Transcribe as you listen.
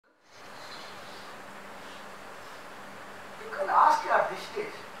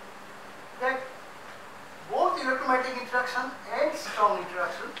stage that both electromagnetic interaction and strong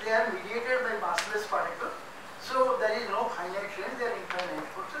interaction, they are mediated by massless particles. So there is no finite range, they are infinite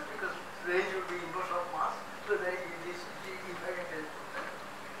forces because range will be inverse of mass. So there is this infinite range forces.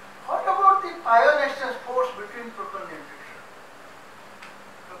 What about the pion exchange force between proton and neutron?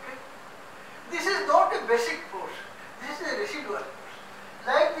 Okay. This is not a basic force. This is a residual force.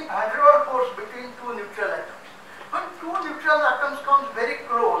 Like the van der Waals force between two neutral atoms. When two neutral atoms come very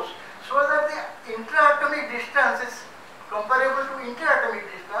close, so that the intra-atomic distance is comparable to inter-atomic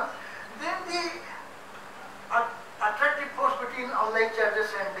distance, then the attractive force between unlike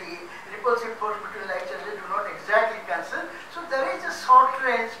charges and the repulsive force between like charges do not exactly cancel. So there is a short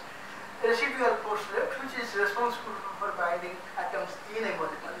range residual force left which is responsible for binding atoms in a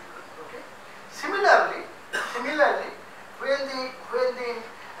molecule. Okay. Similarly, when the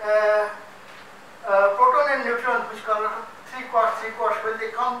proton and neutron, which are 3 quarks, when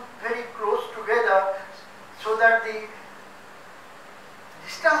they come very close together, so that the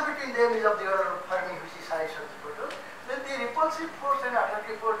distance between them is of the order of Fermi, which is size of the proton, then the repulsive force and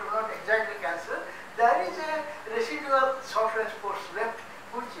attractive force do not exactly cancel. There is a residual short range force left,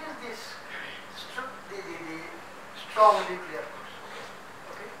 which is this the strong nuclear force,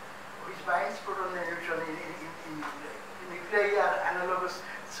 okay, which binds proton and neutron in nuclei. Nuclei are analogous,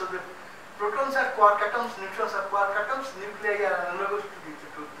 so the protons are quark atoms, neutrons are quark atoms, nuclei are analogous to the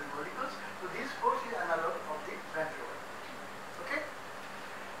molecules. So this force is analog of the van der Waals. Okay?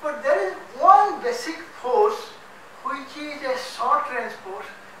 But there is one basic force which is a short range force,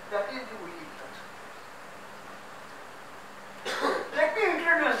 that is the weak interaction. Let me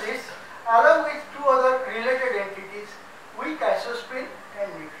introduce this along with two other related entities, weak isospin and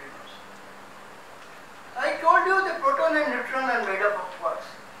neutrinos. I told you the proton and neutron are made up of quarks.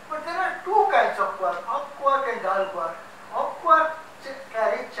 But there are two kinds of quark, up quark and down quark. Up quark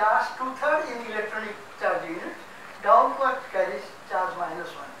carry charge 2/3 in electronic charge units. Down quark carries charge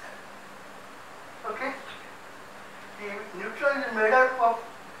 -1/3. Okay? The neutron is made up of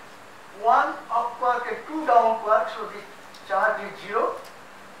 1 up quark and 2 down quark, so the charge is 0.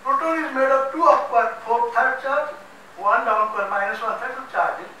 Proton is made of 2 up quark, 4/3 charge, 1 down quark -1/3, so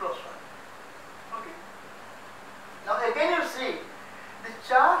charge is +1. Okay? Now again you see, the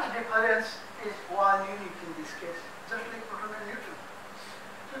charge difference is 1 unit in this case, just like proton and neutron.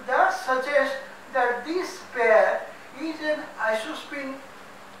 So that suggests that this pair is an isospin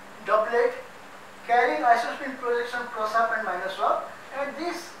doublet carrying isospin projection +up and -up, and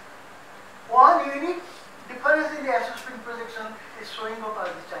this 1 unit difference in the isospin projection is showing up as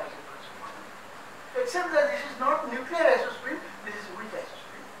the charge difference. Except that this is not nuclear isospin, this is weak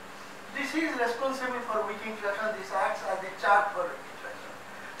isospin. This is responsible for weak interaction, this acts as the charge for weak interaction.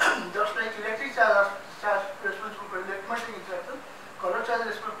 Just like electric charge responsible for electromagnetic interaction, color charge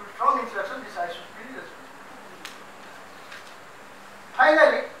responsible for strong interaction, this isospin is responsible.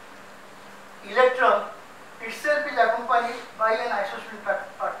 Finally, electron itself is accompanied by an isospin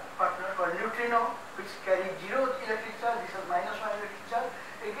partner called neutrino, which carries 0 electric charge, this is -1 electric charge.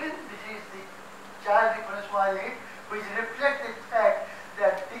 Again, this is the charge difference 1 unit, which reflects the fact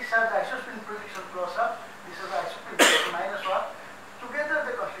that these are the isospin projection +up, this is the isospin projection -1. Together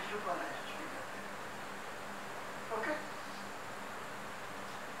they constitute one isospin. Okay?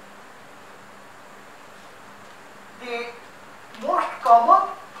 The most common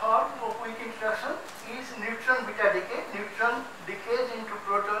form of weak interaction is neutron beta decay. Neutron decays into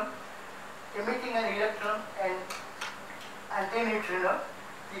proton, emitting an electron and antineutrino.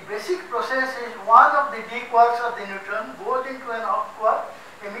 The basic process is one of the d quarks of the neutron goes into an up quark,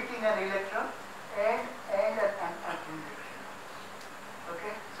 emitting an electron and an antineutrino.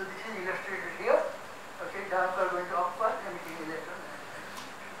 Okay, so this is illustrated here. Okay, down quark going to up quark, emitting electron.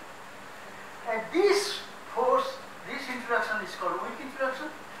 And this force, this interaction is called weak interaction,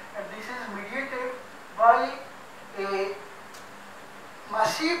 and this is mediated by a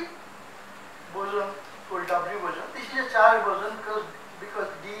massive boson called W boson. This is a charge boson because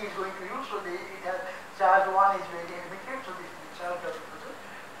D is going to use, so it has charge 1 is very emitted, so this is the charge W boson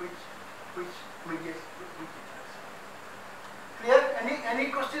which mediates weak interaction. Clear? Any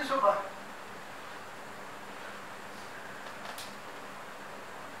questions so far?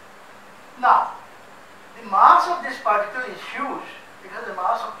 Now, the mass of this particle is huge. It has a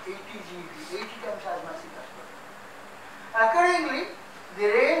mass of 80 GeV, 80 times as massive as particle. Accordingly, the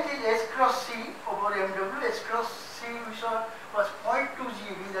range is S cross C over MW. S cross C we saw was 0.2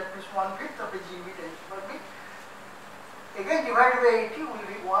 GeV, that means 1/5 of a GeV times Fermi. Again, divided by 80 will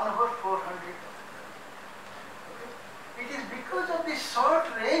be 1/400. Okay? It is because of the short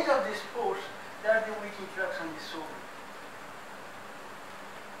range of this force that the weak interaction is so weak.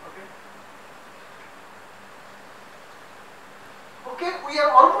 Okay, we are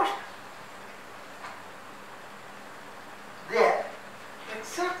almost there,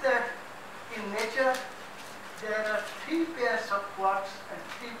 except that in nature there are 3 pairs of quarks and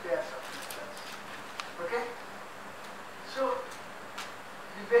 3 pairs of neutrons. Okay? So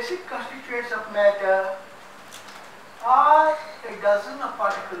the basic constituents of matter are a dozen of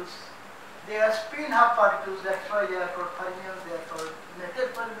particles. They are spin half particles, that's why they are called fermions, they are called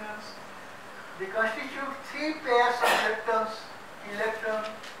matter fermions. They constitute 3 pairs of leptons, electron,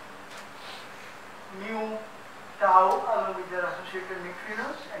 mu, tau, along with their associated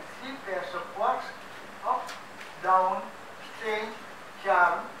neutrinos, and 3 pairs of quarks, up, down, strange,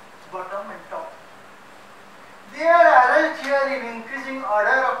 charm, bottom and top. They are arranged here in increasing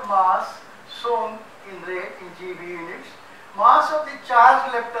order of mass, shown in red in GeV units. Mass of the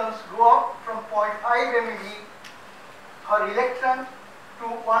charged leptons go up from 0.5 MeV for electron to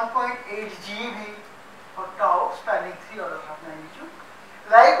 1.8 GeV for tau, spanning 3 orders of magnitude.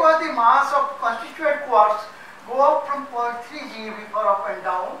 Likewise, the mass of constituent quarks go up from 0.3 GeV for up and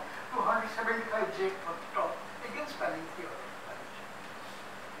down to 175 J for tau, again spanning 3 orders of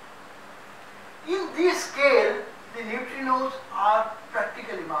magnitude. In this scale, the neutrinos are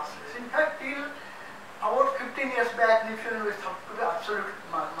practically massless. In fact, till about 15 years back, neutrinos were thought to be absolute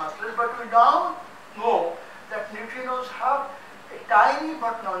massless, but we now know that neutrinos have a tiny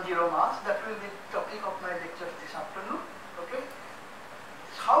but non-zero mass. That will be the topic of my lecture this afternoon. Okay?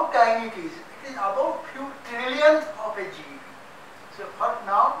 How tiny it is? It is about few trillionth of a GeV. So for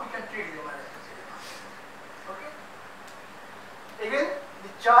now, we can treat them as considered massless. Okay? Again,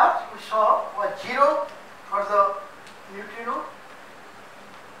 the charge we saw was 0 for the neutrino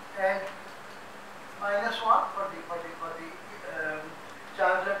and -1 for the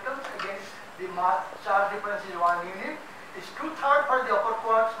charge leptons. Again, the mass charge difference is 1 unit. It's 2/3 for the upper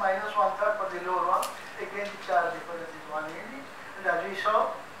quarks, -1/3 for the lower one. Again, the charge difference is 1 unit. And as we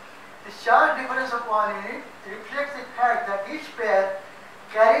saw, the charge difference of 1 unit reflects the fact that each pair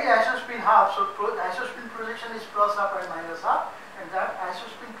carries isospin half. So isospin projection is plus half and minus half, and that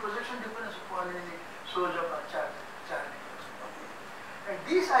isospin projection difference of 1 unit shows up as charge difference. And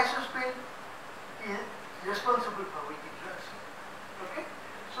this isospin is responsible for weak interaction. Okay?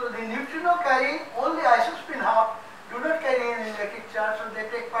 So the neutrino carrying only isospin half do not carry any electric charge, so they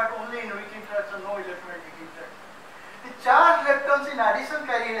take part only in weak interaction, no electromagnetic interaction. The charged leptons in addition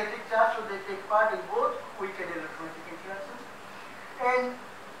carry electric charge, so they take part in both weak and electromagnetic interactions. And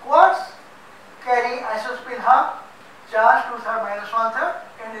quarks carry isospin half, charge 2/3 -1/3,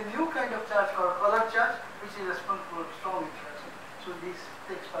 and a new kind of charge called color charge, which is responsible for strong interaction. So this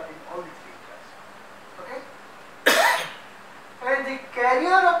takes part in all the 3 interactions. Okay? And the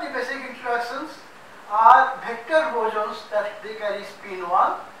carrier of the basic interactions are vector bosons that they carry spin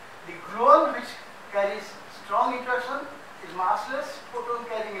 1. The gluon, which carries strong interaction, is massless. Proton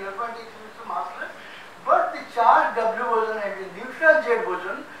carrying electromagnetic interaction massless. But the charged W boson and the neutral Z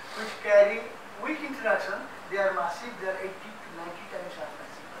boson, which carry weak interaction, they are massive. They are 80 to 90 times as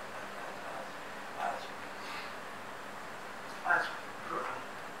massive as proton.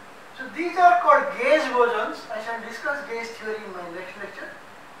 So these are called gauge bosons. I shall discuss gauge theory in my next lecture.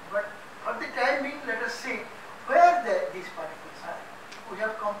 But for the time being, let us see where these particles are. We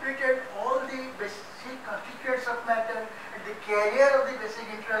have completed all the basic constituents of matter and the carrier of the basic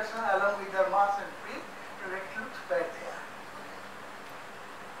interaction along with their mass and spin. Let's look where they are.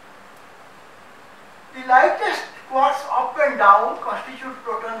 The lightest quarks up and down constitute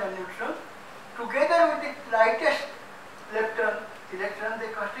proton and neutron. Together with the lightest lepton, electron, they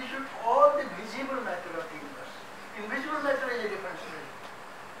constitute all the visible matter of the universe. Invisible matter is a different story.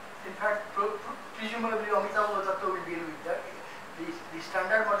 In fact, presumably Amitabh Datta will deal with that. The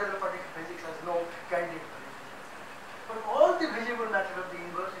standard model of particle physics has no candidate for it. But all the visible matter of the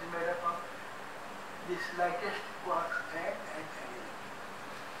universe is made up of this lightest quarks and electrons.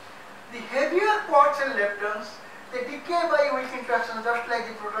 The heavier quarks and leptons, they decay by weak interaction, just like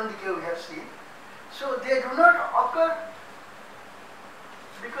the proton decay we have seen. So they do not occur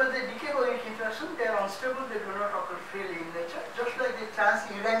because they decay by weak interaction. They are unstable. They do not occur freely in nature, just like the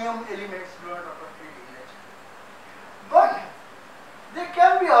trans-uranium elements do not occur freely in nature. But they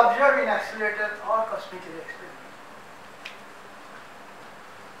can be observed in accelerator or cosmic ray experiments.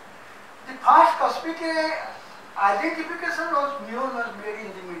 The first cosmic ray identification was muon was made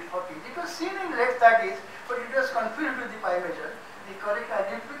in the mid-40s. It was seen in late 30s, but it was confused with the pi major. The correct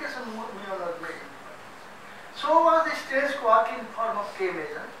identification muon was made in the 40s. So was the strange quark in form of K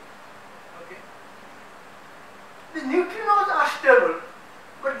major. Okay. The neutrinos are stable,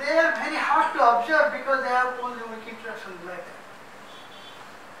 but they are very hard to observe because they have only weak interaction matter.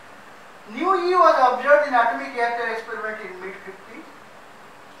 Nu E was observed in atomic reactor experiment in mid-50s.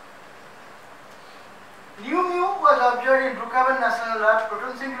 Nu mu was observed in Brookhaven National Lab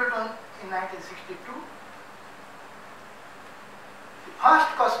proton synchrotron in 1962. The first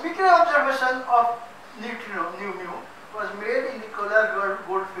cosmic ray observation of neutrino, nu mu, was made in the Kolar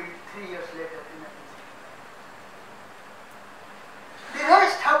gold field 3 years later in 1965. The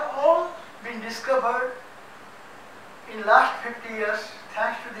rest have all been discovered in last 50 years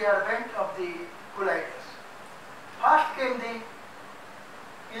thanks to the advent of the colliders. First came the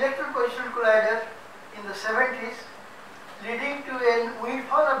electron position collider in the 70s, leading to a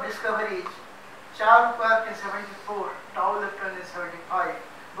windfall of discoveries. Charm quark in 74, tau electron in 75,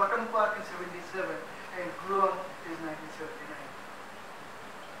 bottom quark in 77, and gluon is 1979.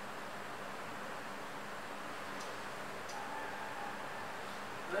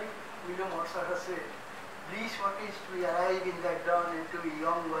 Like William Wordsworth has said, bliss what is to be alive in that dawn and to be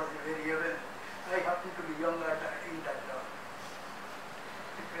young was the very heaven. I happen to be young in that dawn.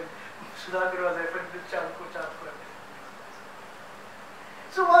 Sudhakar was referring to Charco.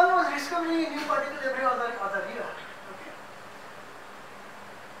 So one was discovering a new particle every other year. Okay.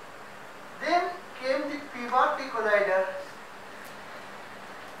 Then came the Peabody collider,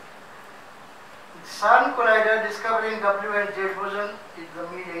 the CERN collider discovering W and Z boson in the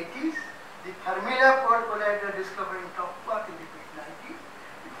mid-80s, the Fermilab collider discovering top quark in the mid-90s,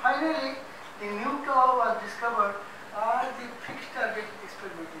 and finally the new tau was discovered as the fixed target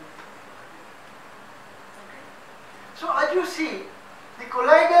experiment. Okay. So as you see, the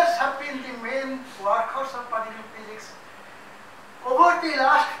colliders have been the main workhorse of particle physics over the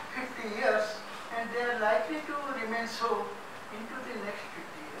last 50 years, and they are likely to remain so into the next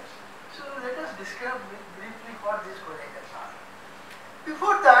 50 years. So let us describe briefly what these colliders are.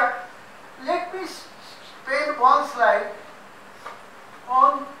 Before that, let me spend one slide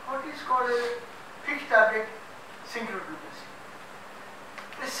on what is called a fixed target synchrotron machine.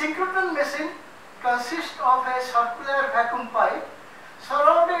 A synchrotron machine consists of a circular vacuum pipe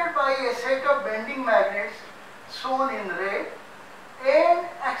surrounded by a set of bending magnets shown in red and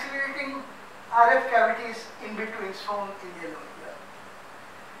accelerating RF cavities in between shown in yellow here.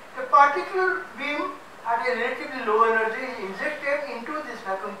 A particle beam at a relatively low energy is injected into this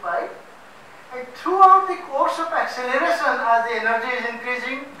vacuum pipe, and throughout the course of acceleration, as the energy is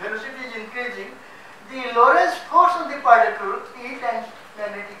increasing, velocity is increasing, the Lorentz force on the particle, E times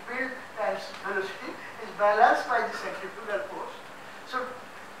magnetic field times velocity, is balanced by the centrifugal force. So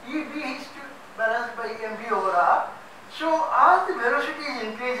EV is balanced by mv over r. So as the velocity is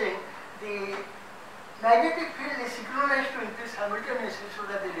increasing, the magnetic field is synchronized to increase simultaneously so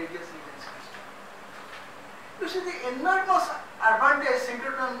that the radius remains constant. You see the enormous advantage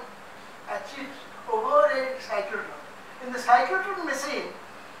synchrotron achieves over a cyclotron. In the cyclotron machine,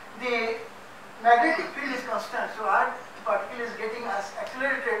 the magnetic field is constant, so as the particle is getting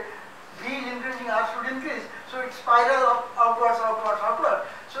accelerated, V is increasing, R should increase, so it spirals upwards.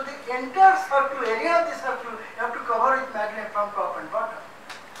 So the entire circle, area of the circle, you have to cover with magnet from top and bottom.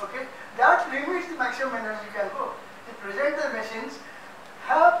 Okay, that limits the maximum energy you can go. The present machines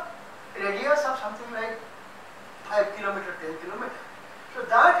have radius of something like 5 km, 10 km. So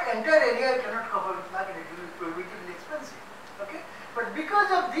that entire area you cannot cover with magnet, it will be prohibitively expensive. Okay, but because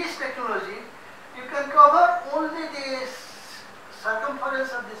of this technology, you can cover only the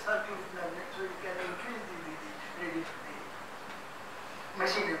circumference of the circle with magnet, so you can increase the radius of the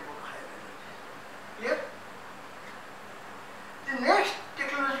machine and both higher energy. Clear? The next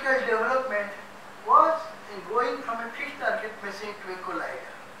technological development was in going from a fixed target machine to a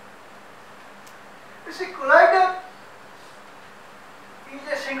collider. You see, collider is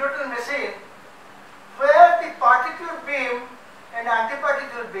a synchrotron machine where the particle beam and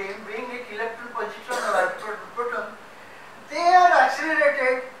antiparticle beam, being it electron position or proton, they are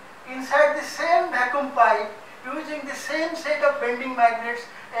accelerated inside the same vacuum pipe using the same set of bending magnets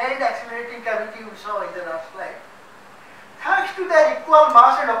and accelerating cavity we saw in the last slide. Thanks to their equal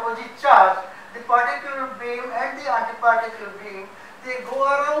mass and opposite charge, the particle beam and the antiparticle beam, they go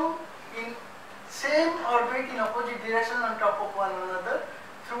around in same orbit in opposite direction on top of one another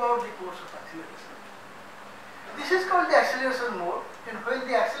throughout the course of acceleration. This is called the acceleration mode, and when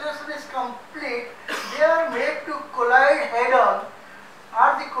the acceleration is complete, they are made to collide head-on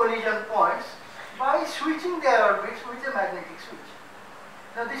at the collision points by switching their orbits with a magnetic switch.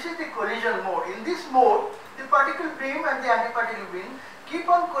 Now this is the collision mode. In this mode, the particle beam and the antiparticle beam keep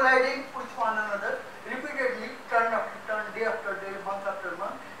on colliding with one another repeatedly, turn after turn, day after day, month after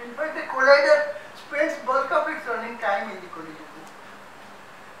month. In fact, the collider spends bulk of its running time in the collision mode.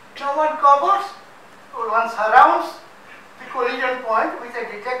 Now one covers, or one surrounds the collision point with a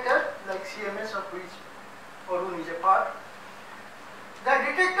detector like CMS, of which Arun is a part. The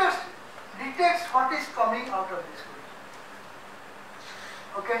detectors detects what is coming out of this collision.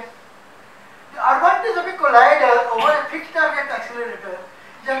 Okay? The advantage of a collider over a fixed target accelerator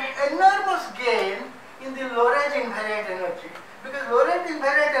is an enormous gain in the low-range invariant energy, because low-range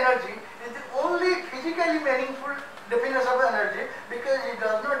invariant energy is the only physically meaningful definition of energy, because it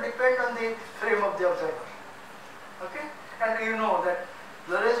does not depend on the frame of the observer. Okay? And you know that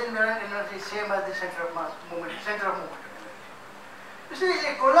low-range invariant energy is same as the center of mass moment, center of momentum energy. You see,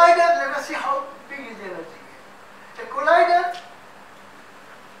 a collider, let us see how big is the energy. A collider,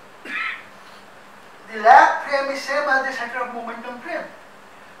 the lab frame is same as the center of momentum frame.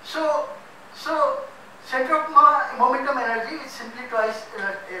 So center of momentum energy is simply twice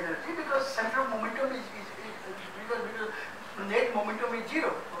energy, because center of momentum is because net momentum is 0.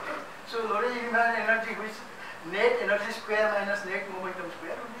 Okay? So low-range invariant energy, which net energy square minus net momentum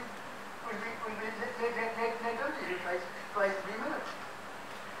square will be net energy, twice beam energy.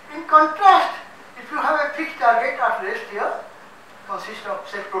 In contrast, if you have a fixed target at rest here, consists of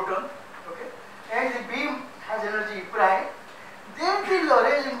say proton, okay, and the beam has energy E prime, then the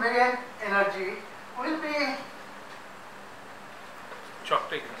low-range invariant energy will be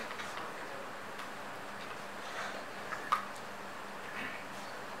Choktek.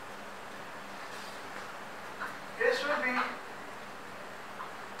 S will be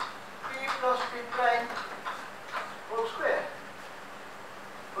P plus P prime whole square.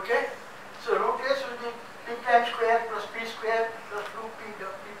 Okay? So root S will be P prime square plus P square plus 2P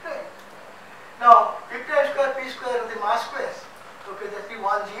dot P prime. Now, P prime square, P square are the mass squares. Okay, that is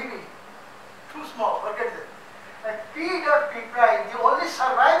 1 GeV. Too small, forget that. And P dot P prime, the only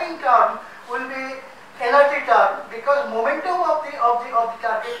surviving term will be energy term, because momentum of the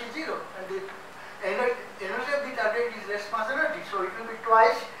target is 0, and the energy of the target is rest mass energy. So it will be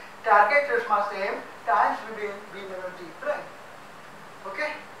twice target rest mass m times beam energy prime.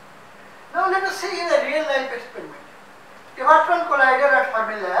 Okay? Now let us see in a real life experiment. Tevatron collider at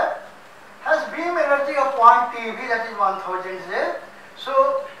Fermilab has beam energy of 1 TeV, that is 1000 J.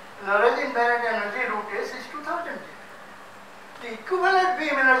 So low-range invariant energy root S is 2000 J. The equivalent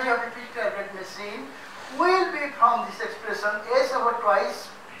beam energy of a fixed target machine will be from this expression S over twice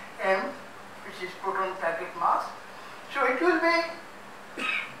m, which is proton target mass. So it will be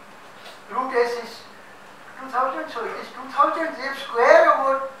root S is 2000, so it is 2000 J square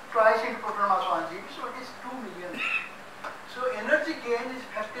over twice into proton mass 1 GeV, so it is 2 million. So energy gain is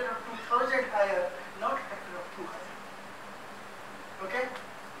factor of 2000 higher, not factor of 2 higher. Okay?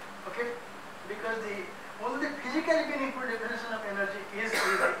 Okay? Because the only physically meaningful definition of energy is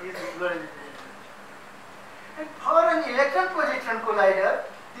low-range energy. And for an electron-positron collider,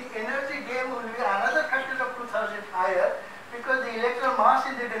 the energy gain will be another factor of 2000 higher, because the electron mass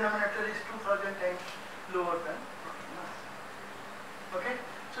in the denominator is 2000 times lower than proton mass. Okay?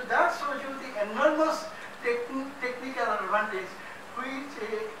 So that shows you the enormous technical advantage which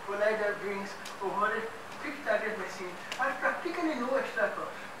a collider brings over a fixed target machine at practically no extra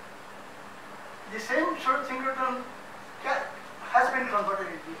cost. The same short synchrotron has been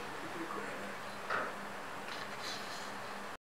converted into collider.